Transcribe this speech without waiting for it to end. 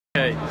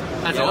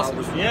That's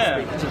awesome.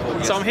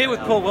 Yeah. So I'm here with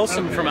Paul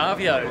Wilson from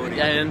Arvio,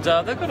 and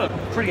they've got a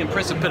pretty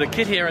impressive bit of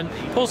kit here, and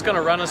Paul's going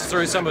to run us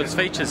through some of its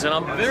features, and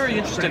I'm very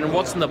interested in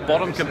what's in the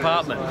bottom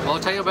compartment. Well, I'll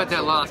tell you about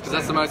that last, because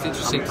that's the most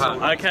interesting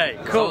part. Okay,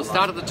 cool. So we'll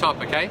start at the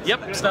top, okay?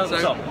 Yep, start at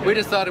the top. We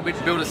decided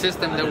we'd build a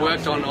system that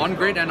worked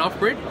on-grid and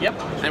off-grid. Yep.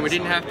 And we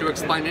didn't have to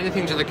explain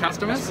anything to the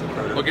customers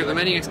or give them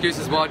any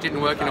excuses why it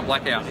didn't work in a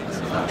blackout.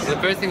 So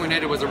the first thing we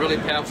needed was a really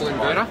powerful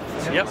inverter.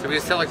 Yep. So we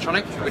used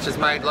Selectronic, which is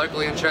made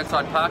locally in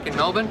Churnside Park in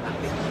Melbourne.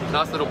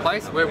 Nice little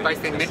place. We're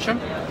based in Mitcham.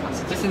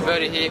 This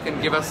inverter here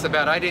can give us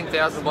about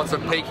 18,000 watts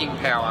of peaking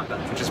power,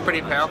 which is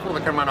pretty powerful.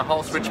 It can run a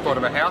whole switchboard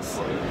of a house.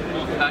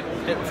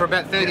 For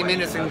about 30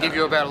 minutes it can give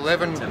you about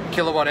 11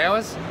 kilowatt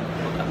hours.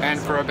 And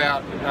for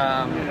about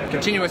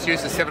continuous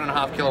use is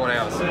 7.5 kilowatt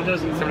hours.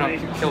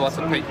 7.5 kilowatts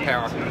of peak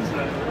power.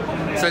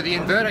 So the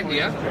inverter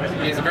here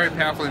is a very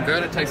powerful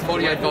inverter. It takes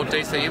 48 volt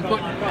DC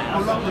input.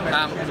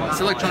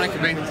 Selectronic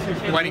have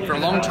been waiting for a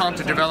long time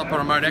to develop a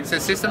remote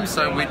access system,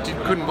 so we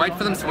couldn't wait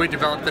for them, so we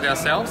developed it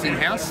ourselves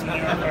in-house.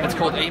 It's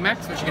called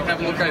Emax, which you can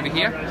have a look over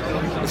here.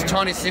 It's a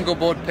tiny single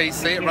board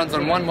PC. It runs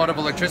on 1 watt of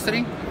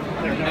electricity.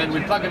 And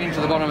we plug it into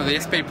the bottom of the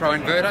SP Pro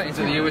inverter,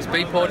 into the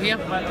USB port here,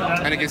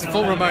 and it gives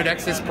full remote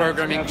access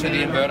programming to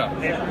the inverter.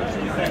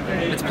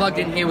 It's plugged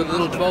in here with a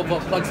little 12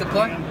 volt plug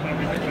supply.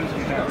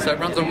 So it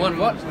runs on 1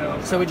 watt.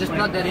 So we just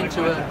plug that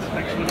into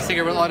a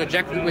cigarette lighter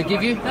jack that we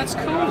give you. That's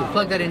cool.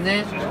 Plug that in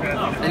there,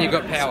 and you've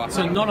got power.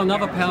 So not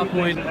another power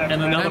point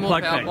and another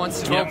plug pack. No more power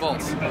points, 12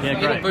 volts. Yeah,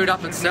 great. It'll boot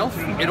up itself.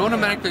 It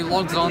automatically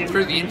logs on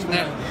through the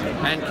internet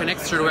and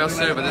connects through to our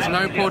server. There's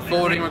no port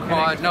forwarding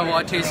required, no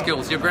IT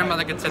skills. Your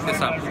grandmother can set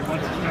this up.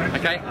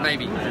 Okay,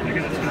 maybe.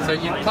 So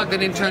you plug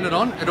that in, turn it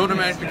on, it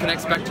automatically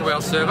connects back to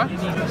our server.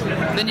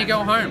 Then you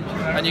go home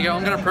and you go,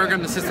 I'm going to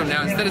program the system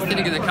now. Instead of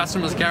sitting in the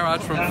customer's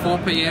garage from 4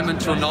 PM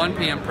until 9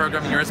 PM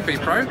programming your SP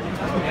Pro,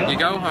 you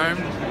go home,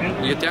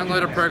 you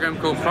download a program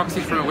called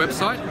Proxy from a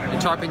website, you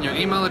type in your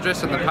email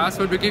address and the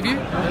password we give you,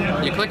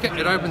 you click it,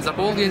 it opens up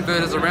all the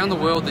inverters around the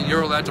world that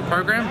you're allowed to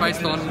program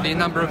based on the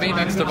number of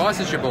Emax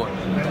devices you bought.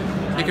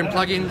 You can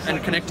plug in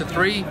and connect to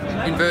 3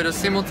 inverters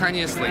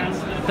simultaneously.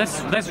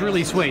 That's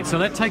really sweet. So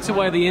that takes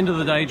away the end of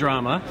the day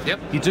drama. Yep.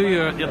 You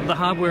do the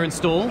hardware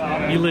install,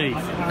 you leave.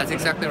 That's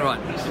exactly right.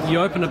 You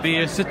open a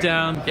beer, sit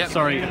down, Yep.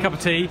 Sorry, a cup of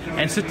tea,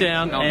 and sit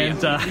down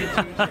and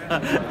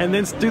and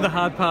then do the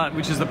hard part,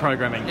 which is the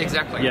programming.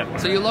 Exactly. Yep.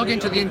 So you log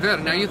into the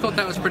inverter. Now you thought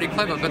that was pretty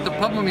clever, but the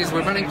problem is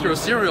we're running through a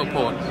serial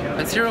port,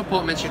 and serial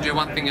port means you do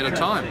one thing at a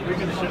time.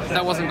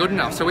 That wasn't good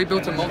enough, so we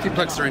built a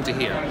multiplexer into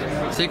here.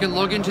 So you can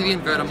log into the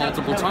inverter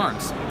multiple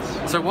times.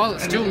 So while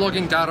it's still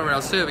logging data to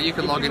our server, you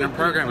can log in and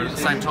program it at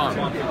the same time.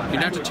 You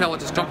don't have to tell it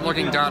to stop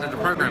logging data to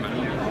program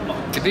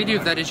it. The beauty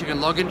of that is you can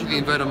log into the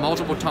inverter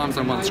multiple times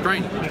on one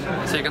screen.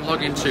 So you can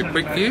log into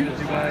Quick View,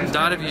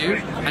 Data View,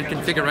 and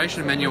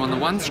Configuration menu on the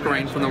one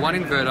screen from the one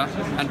inverter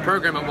and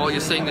program it while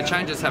you're seeing the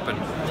changes happen.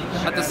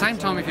 At the same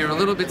time, if you're a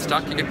little bit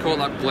stuck, you could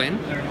call up Glenn,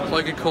 or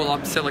you could call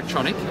up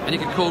Selectronic, and you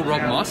could call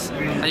Rob Moss,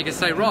 and you could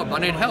say, Rob, I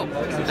need help.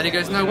 And he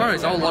goes, no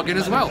worries, I'll log in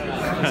as well.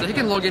 So he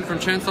can log in from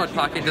Churnside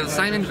Park into the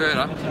same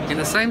inverter, in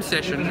the same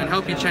session, and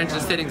help you change the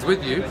settings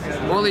with you.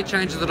 While he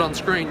changes it on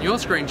screen, your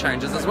screen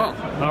changes as well.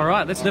 All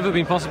right, that's never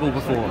been possible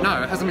before.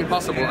 No, it hasn't been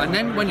possible. And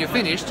then when you're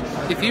finished,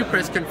 if you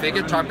press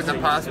configure, type in the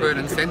password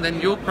and send,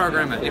 then you'll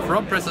program it. If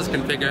Rob presses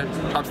configure,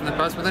 types in the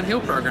password, then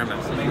he'll program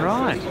it.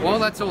 Right. While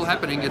that's all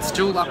happening, it's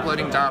still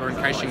uploading data and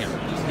caching it.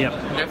 Yep.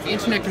 Now, if the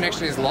internet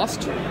connection is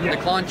lost, the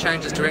client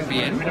changes to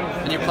NBN,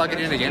 and you plug it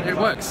in again, it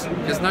works.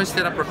 There's no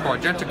setup required.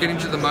 You don't have to get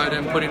into the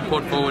modem, put in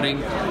port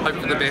forwarding, hope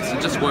for the best.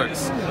 It just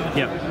works.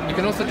 Yep. You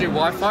can also do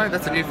Wi-Fi.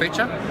 That's a new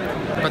feature.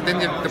 But then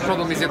the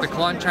problem is if the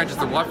client changes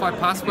the Wi-Fi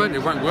password, it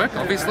won't work,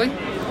 obviously.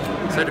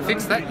 So to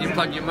fix that, you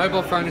plug your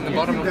mobile phone in the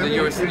bottom of the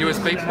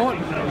USB port,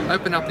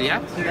 open up the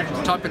app,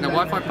 type in the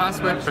Wi-Fi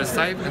password, press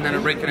save, and then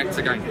it reconnects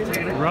again.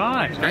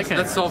 Right. Okay. So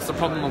that solves the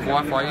problem of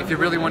Wi-Fi. If you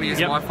really want to use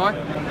Wi-Fi,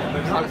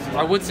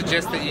 I would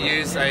suggest that you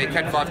use a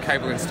Cat5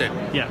 cable instead.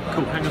 Yeah,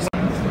 cool. Hang on.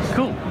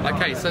 Cool.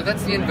 Okay, so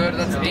that's the inverter,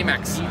 that's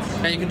Emax.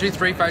 Now you can do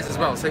 3-phase as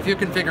well. So if you're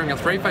configuring a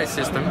 3-phase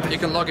system, you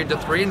can log into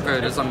 3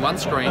 inverters on one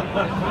screen,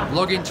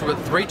 log into it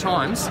 3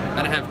 times,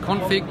 and have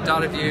config,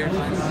 data view,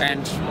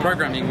 and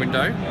programming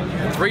window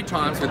 3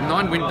 times with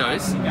 9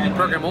 windows,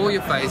 program all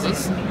your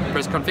phases,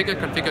 press configure,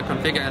 configure,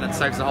 configure, and it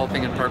saves the whole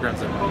thing and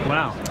programs it.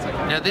 Wow.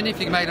 Now then if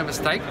you made a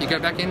mistake, you go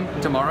back in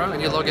tomorrow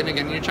and you log in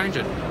again and you change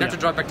it. You have to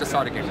drive back to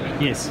site again.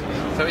 Yes.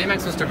 So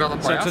Emax was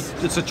developed by us.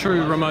 It's a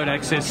true remote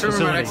access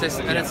facility. Remote access,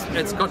 and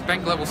it's got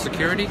bank level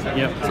security.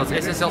 Yep. So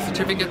it's SSL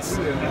certificates.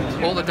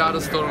 All the data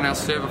is stored on our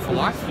server for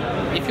life.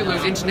 If you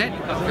lose internet,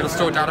 it'll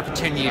store data for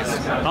 10 years.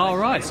 Oh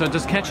right, so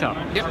just catch up.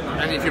 Yep.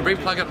 And if you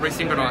replug it,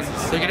 resynchronizes.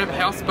 So you can have a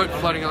houseboat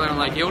floating around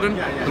Lake Eildon,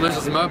 it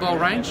loses mobile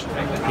range,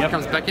 it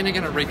comes back in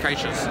again, it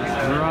recaches.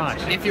 Right.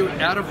 If you're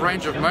out of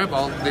range of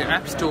mobile, the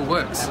app still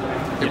works.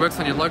 It works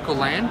on your local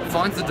LAN,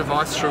 finds the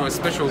device through a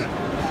special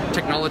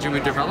technology we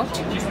developed,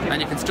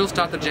 and you can still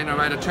start the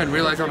generator, turn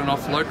relays on and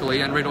off locally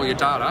and read all your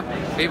data,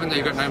 even though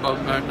you've got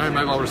no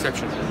mobile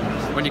reception.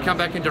 When you come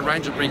back into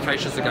range, it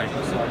recaches again.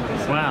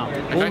 Wow.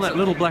 Okay, All that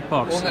little black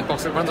box. All in that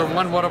box. It runs on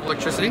 1 watt of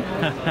electricity.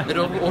 It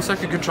also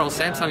can control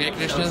Samsung air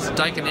conditioners,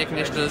 Daikin air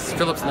conditioners,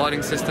 Philips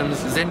lighting systems,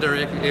 Zender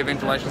air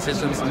ventilation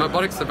systems,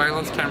 robotic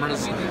surveillance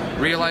cameras,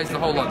 relays, the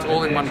whole lot. It's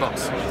all in one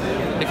box.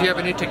 If you have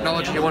any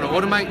technology you want to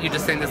automate, you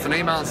just send us an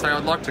email and say,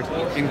 I'd like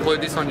to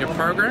include this on your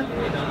program,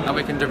 and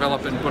we can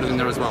develop it and put it in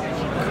there as well.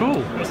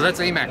 Cool. So that's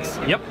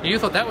Emax. Yep. You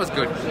thought that was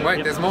good.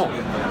 Wait, there's more.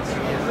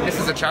 This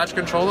is a charge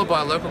controller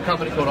by a local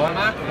company called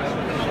Imark.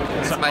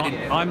 It's made in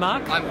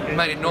Imark?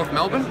 Made in North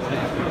Melbourne.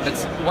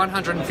 It's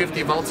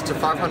 150 volts to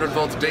 500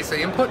 volts DC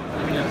input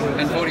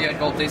and 48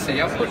 volt DC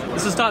output.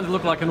 This is starting to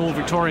look like an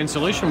all-Victorian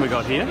solution we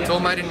got here. It's all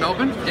made in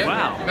Melbourne. Yeah.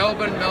 Wow.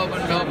 Melbourne.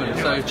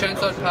 So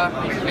Chainside Park,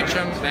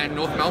 Mitcham and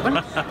North Melbourne.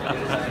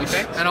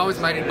 Okay. And I was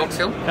made in Box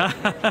Hill.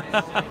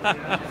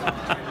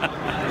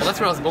 Well, that's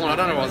where I was born. I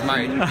don't know where I was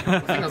made. I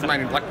think I was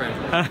made in Blackburn.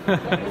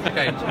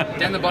 Okay,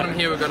 down the bottom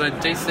here we've got a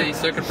DC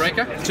circuit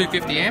breaker,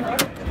 250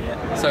 amp.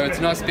 So it's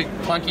a nice big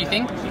clunky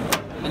thing,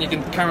 and you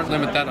can current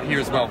limit that here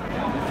as well.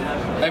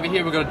 Over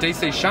here we've got a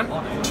DC shunt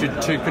to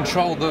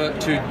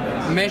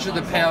measure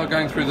the power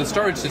going through the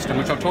storage system,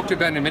 which I'll talk to you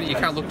about in a minute. You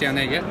can't look down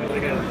there yet.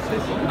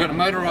 We've got a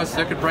motorized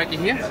circuit breaker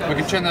here. We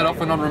can turn that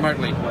off and on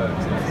remotely.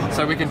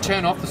 So we can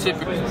turn off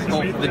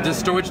the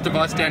storage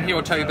device down here.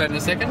 I'll tell you that in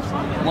a second,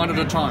 one at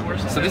a time.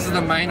 So this is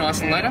the main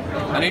isolator,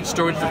 and each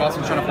storage device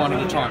will turn off one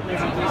at a time.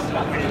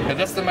 Okay,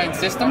 that's the main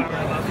system.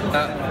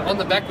 On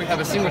the back we have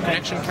a single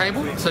connection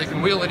cable, so you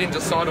can wheel it into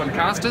side-on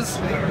casters,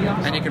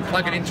 and you can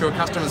plug it into a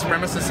customer's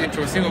premises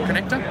into a single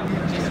connector.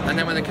 And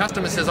then when the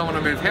customer says, I want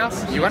to move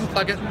house, you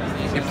unplug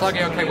it, you plug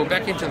our cable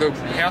back into the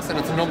house, and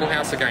it's a normal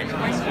house again.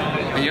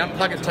 And you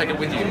unplug it, take it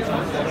with you.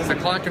 So the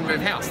client can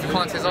move house. The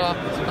client says, oh,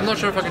 I'm not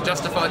sure if I can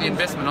justify the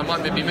investment. I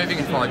might be moving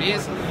in 5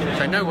 years.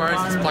 So no worries,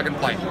 it's plug and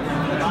play.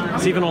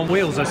 It's even on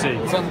wheels, I see.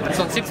 It's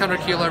on 600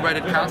 kilo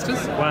rated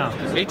casters. Wow.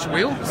 Each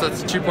wheel, so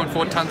it's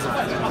 2.4 tons of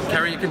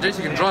carry you can do,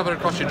 so you can drive it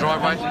across your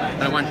driveway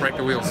and it won't break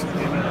the wheels.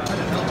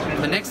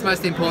 The next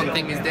most important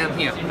thing is down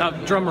here.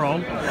 Drum roll.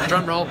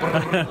 Drum roll.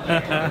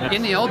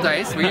 In the old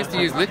days, we used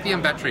to use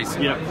lithium batteries.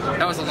 Yep.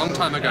 That was a long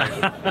time ago.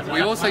 We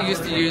also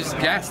used to use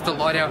gas to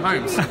light our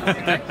homes.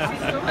 Okay?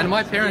 And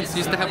my parents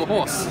used to have a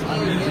horse.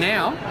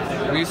 Now,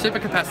 we use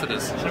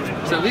supercapacitors.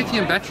 So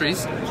lithium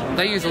batteries,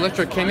 they use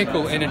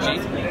electrochemical energy.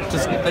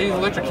 They use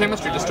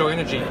electrochemistry to store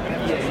energy.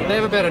 They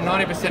have about a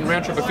 90%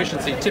 round-trip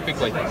efficiency,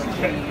 typically.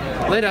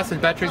 Lead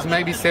acid batteries,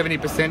 maybe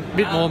 70%, a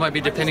bit more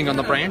maybe depending on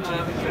the brand.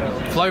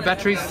 Flow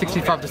batteries,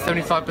 65 to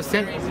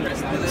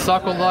 75%.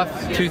 Cycle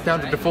life,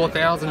 2,000 to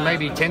 4,000,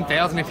 maybe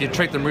 10,000 if you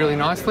treat them really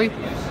nicely.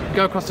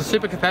 Go across to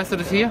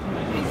supercapacitors here,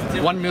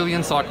 1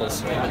 million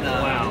cycles.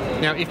 Wow.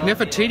 Now, if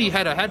Nefertiti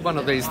had one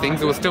of these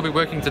things, it would still be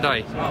working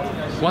today.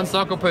 1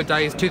 cycle per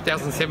day is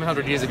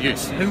 2,700 years of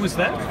use. Who was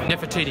that?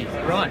 Nefertiti.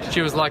 Right.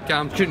 She was like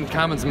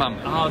Tutankhamun's mum.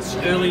 Oh, it's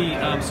early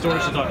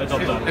storage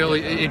adopter.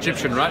 Early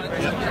Egyptian, right?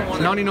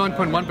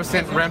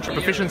 99.1% round trip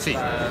efficiency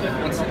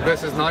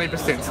versus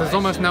 90%. So there's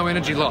almost no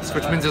energy loss,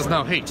 which means there's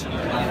no heat.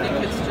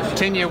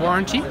 10-year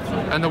warranty,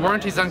 and the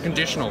warranty is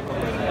unconditional.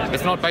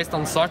 It's not based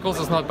on cycles,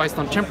 it's not based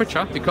on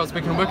temperature, because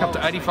we can work up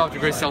to 85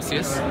 degrees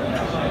Celsius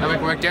and we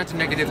can work down to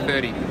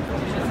 -30.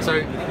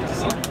 So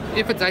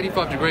if it's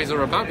 85 degrees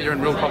or above, you're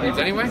in real problems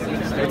anyway.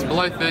 If it's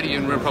below 30,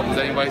 you're in real problems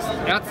anyways.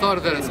 Outside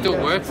of that, it still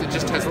works, it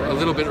just has a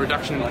little bit of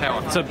reduction in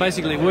power. So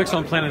basically it works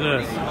on planet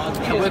Earth?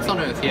 It works on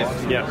Earth, yeah.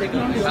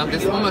 Yeah.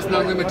 There's almost no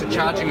limit to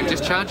charging and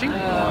discharging.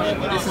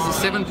 This is a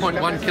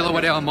 7.1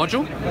 kilowatt hour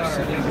module,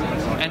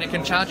 and it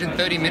can charge in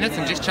 30 minutes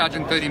and discharge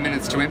in 30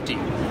 minutes to empty.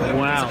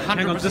 Wow.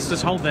 Hang on,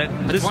 just hold that.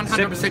 It's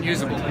 100%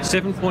 usable.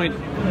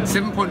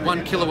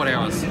 7.1 kilowatt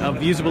hours.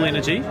 Of usable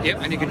energy?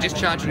 Yep, and you can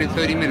discharge it in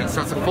 30 minutes.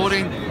 So it's a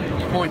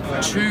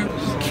 14.2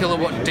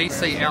 kilowatt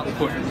DC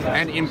output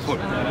and input.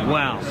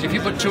 Wow. If you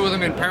put two of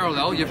them in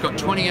parallel, you've got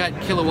 28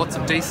 kilowatts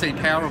of DC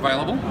power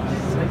available.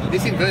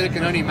 This inverter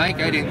can only make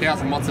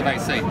 18,000 watts of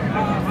AC.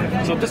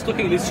 So I'm just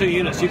looking at these two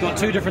units. You've got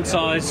two different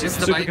size supercapacitors. This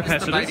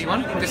is the baby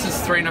one. This is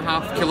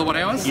 3.5 kilowatt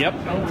hours. Yep.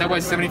 That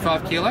weighs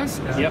 75 kilos.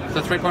 Yep.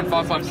 So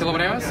 3.55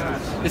 kilowatt hours.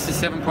 This is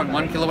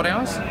 7.1 kilowatt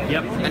hours.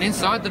 Yep. And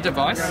inside the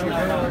device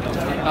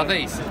are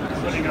these.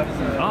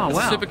 Oh, wow. It's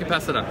a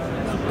supercapacitor.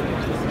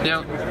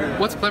 Now,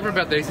 what's clever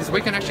about these is we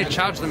can actually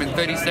charge them in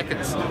 30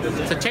 seconds.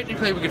 So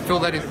technically we could fill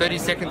that in 30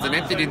 seconds and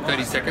empty it in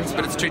 30 seconds,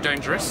 but it's too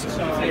dangerous.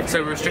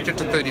 So we're restricted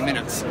to 30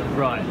 minutes.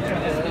 Right.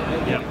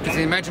 Yeah. Because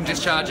you imagine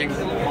discharging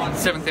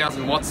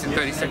 7,000 watts in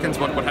 30 seconds,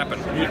 what would happen?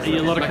 A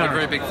lot of like current. a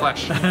very big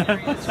flash.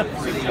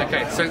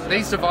 Okay, so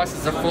these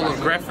devices are full of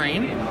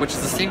graphene, which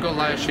is a single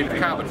layer sheet of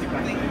carbon.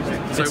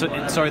 So,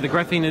 sorry, the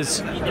graphene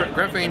is...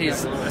 Graphene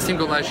is a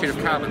single layer sheet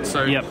of carbon,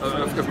 so yep.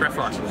 of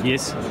graphite.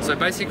 Yes. So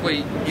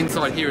basically,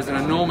 inside here is an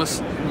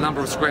enormous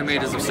number of square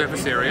meters of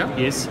surface area.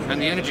 Yes.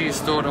 And the energy is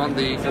stored on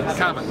the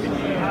carbon.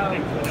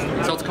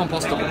 So it's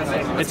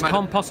compostable. It's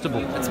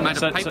compostable. It's made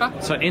of paper.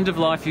 So end of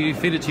life, you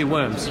feed it to your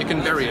worms. You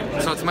can bury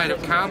it. So it's made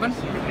of carbon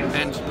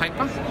and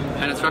paper,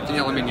 and it's wrapped in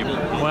aluminium.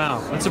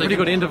 Wow, that's a pretty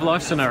good end of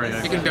life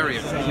scenario. You can bury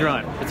it. You're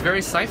right. It's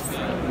very safe.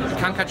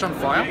 can't catch on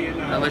fire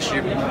unless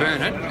you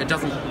burn it. It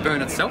doesn't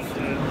burn itself.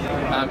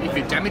 If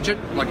you damage it,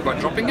 like by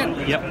dropping it,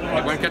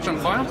 it won't catch on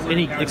fire.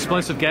 Any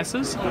explosive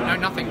gases? No,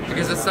 nothing,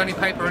 because it's only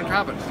paper and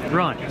carbon.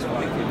 Right.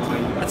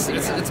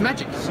 It's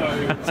magic.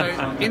 So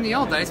in the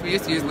old days, we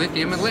used to use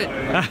lithium and lead.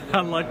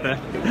 I like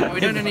that. We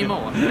don't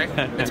anymore.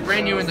 Okay? It's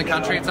brand new in the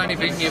country. It's only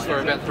been here for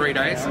about 3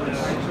 days,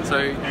 so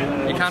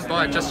you can't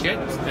buy it just yet.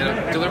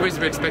 Deliveries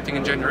we're expecting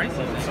in January,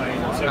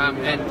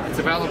 and it's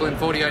available in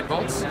 48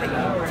 volts.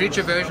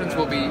 Future versions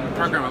will be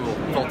programmable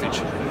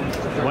voltage.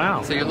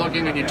 Wow. So you log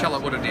in and you tell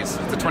it what it is.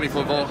 It's a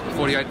 24 volt,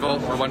 48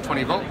 volt, or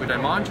 120 volt. We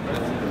don't mind.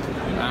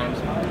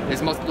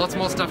 There's lots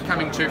more stuff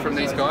coming too from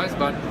these guys,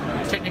 but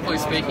technically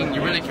speaking,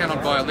 you really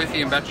cannot buy a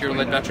lithium battery or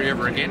lead battery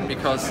ever again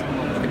because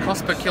the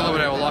cost per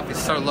kilowatt hour life is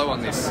so low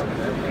on this.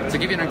 To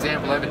give you an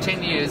example, over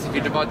 10 years, if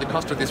you divide the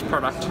cost of this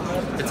product,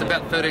 it's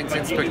about 13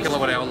 cents per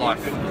kilowatt hour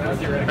life.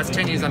 That's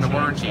 10 years under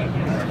warranty.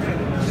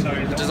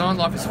 The design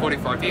life is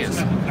 45 years.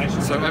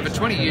 So over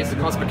 20 years, the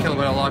cost per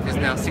kilowatt hour life is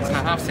now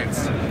 6.5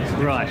 cents.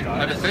 Right.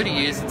 Over 30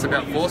 years, it's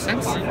about 4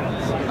 cents.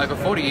 Over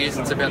 40 years,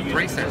 it's about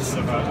 3 cents.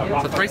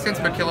 So 3 cents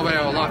per kilowatt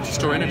hour life to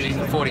store energy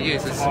for 40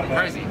 years is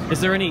crazy. Is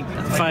there any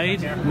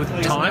fade with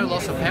time? There's no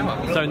loss of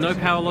power. So no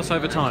power loss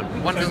over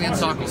time? 1 million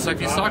cycles. So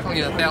if you're cycling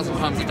it 1,000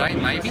 times a day,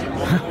 maybe,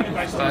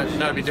 but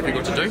that'd be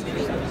difficult to do.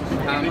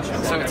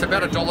 So it's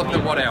about $1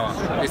 per watt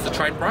hour is the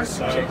trade price.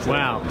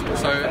 Wow.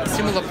 So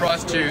similar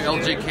price to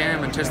LG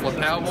Cam and Tesla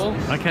Powerwall.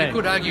 Okay. You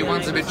could argue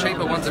one's a bit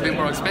cheaper, one's a bit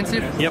more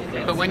expensive. Yep.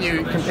 But when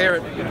you compare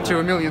it to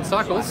 1 million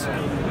cycles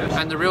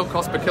and the real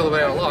cost per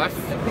kilowatt hour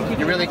life,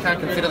 you really can't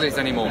consider these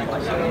anymore.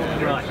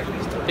 Right.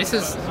 This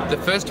is the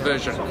first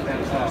version.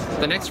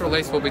 The next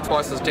release will be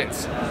twice as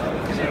dense.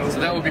 So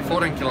that will be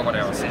 14 kilowatt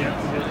hours.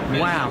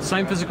 Wow,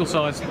 same physical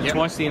size,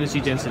 twice the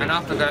energy density. And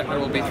after that, it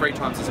will be 3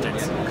 times as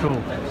dense.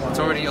 Cool. It's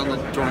already on the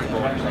drawing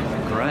board.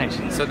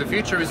 Great. So the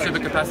future is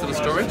supercapacitor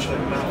storage.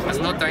 It's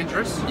not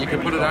dangerous. You can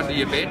put it under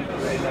your bed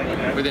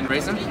within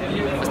reason.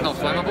 It's not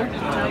flammable.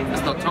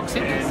 It's not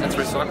toxic. It's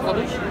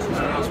recyclable.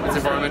 It's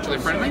environmentally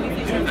friendly,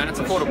 and it's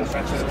affordable.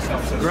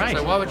 Great.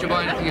 So why would you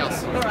buy anything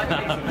else?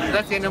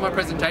 That's the end of my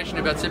presentation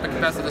about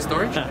supercapacitor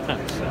storage.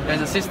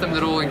 There's a system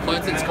that all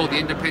includes it. It's called the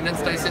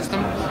Independence Day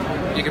system.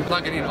 You can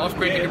plug it in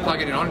off-grid, you can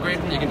plug it in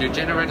on-grid, you can do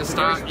generator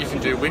start, you can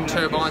do wind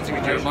turbines, you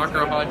can do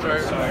micro hydro.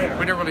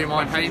 We don't really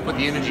mind how you put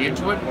the energy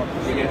into it.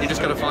 You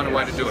just got to find a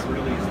way to do it.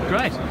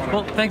 Great.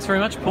 Well, thanks very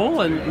much,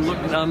 Paul. And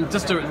look,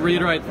 just to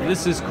reiterate,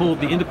 this is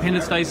called the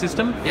Independence Day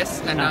system.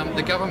 Yes, and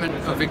the government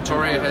of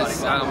Victoria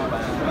has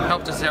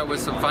helped us out with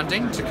some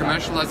funding to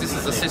commercialise this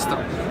as a system.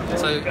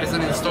 So as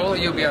an installer,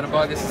 you'll be able to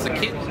buy this as a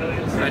kit,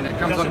 and it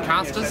comes on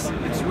casters,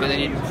 and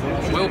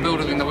then we'll build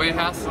it in the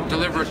warehouse,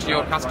 deliver it to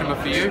your customer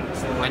for you,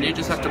 and you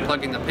just have to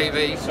plug in the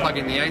PV, plug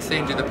in the AC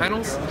and do the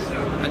panels,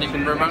 and you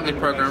can remotely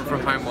program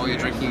from home while you're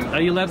drinking.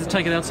 Are you allowed to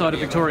take it outside of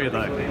Victoria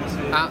though?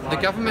 The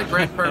government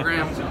grant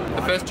program,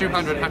 the first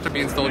 200 have to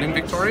be installed in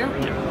Victoria.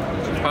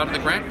 It's part of the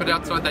grant, but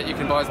outside that you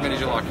can buy as many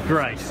as you like.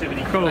 Great.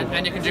 Cool.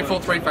 And you can do full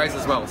 3-phase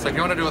as well. So if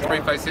you want to do a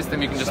 3-phase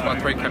system, you can just buy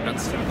 3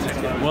 cabinets.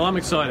 Well, I'm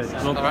excited.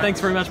 Well, right. Thanks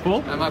very much,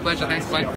 Paul. My pleasure. Thanks, Blaine.